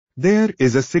There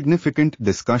is a significant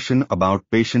discussion about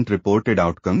patient-reported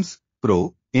outcomes,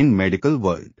 PRO, in medical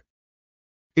world.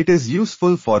 It is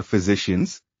useful for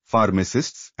physicians,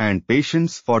 pharmacists and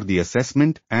patients for the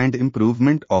assessment and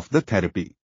improvement of the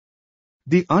therapy.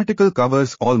 The article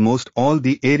covers almost all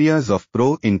the areas of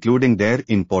PRO including their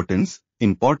importance,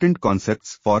 important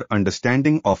concepts for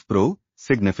understanding of PRO,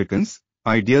 significance,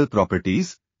 ideal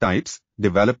properties, types,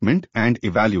 development and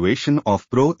evaluation of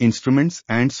PRO instruments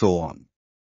and so on.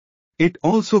 It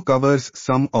also covers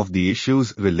some of the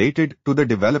issues related to the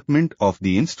development of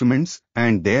the instruments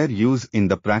and their use in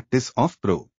the practice of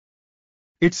PRO.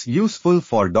 It's useful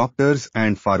for doctors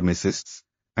and pharmacists,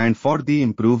 and for the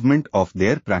improvement of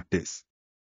their practice.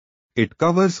 It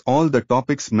covers all the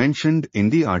topics mentioned in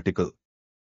the article.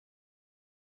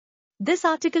 This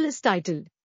article is titled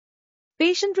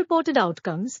Patient-Reported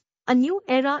Outcomes, A New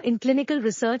Era in Clinical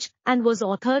Research and was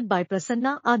authored by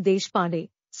Prasanna R. Deshpande,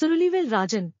 Surulivel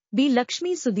Rajan, B.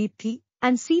 Lakshmi Sudeepthi,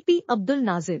 and C.P. Abdul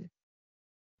Nazir.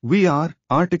 We are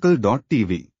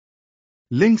article.tv.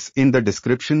 Links in the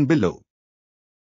description below.